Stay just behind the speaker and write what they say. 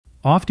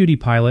Off-duty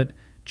pilot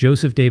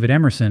Joseph David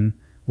Emerson,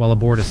 while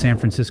aboard a San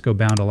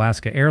Francisco-bound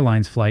Alaska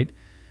Airlines flight,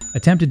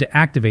 attempted to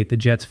activate the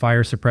jet's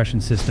fire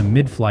suppression system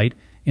mid-flight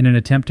in an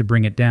attempt to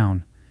bring it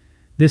down.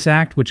 This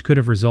act, which could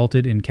have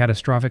resulted in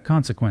catastrophic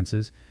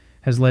consequences,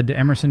 has led to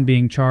Emerson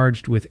being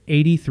charged with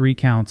 83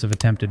 counts of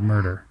attempted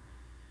murder.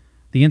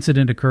 The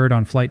incident occurred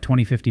on Flight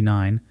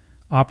 2059,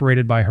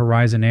 operated by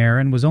Horizon Air,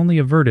 and was only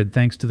averted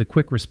thanks to the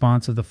quick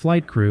response of the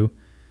flight crew,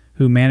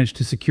 who managed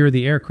to secure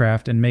the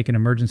aircraft and make an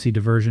emergency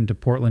diversion to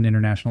Portland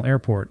International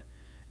Airport.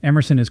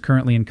 Emerson is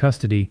currently in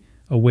custody,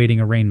 awaiting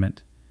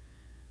arraignment.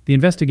 The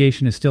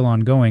investigation is still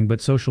ongoing,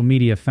 but social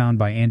media found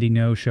by Andy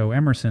No Show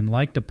Emerson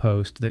liked a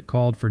post that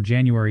called for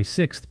January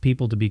 6th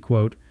people to be,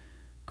 quote,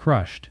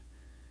 crushed.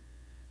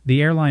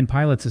 The Airline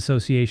Pilots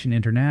Association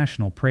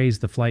International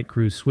praised the flight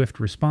crew's swift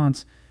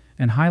response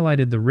and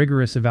highlighted the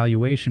rigorous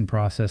evaluation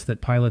process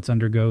that pilots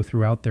undergo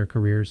throughout their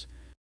careers.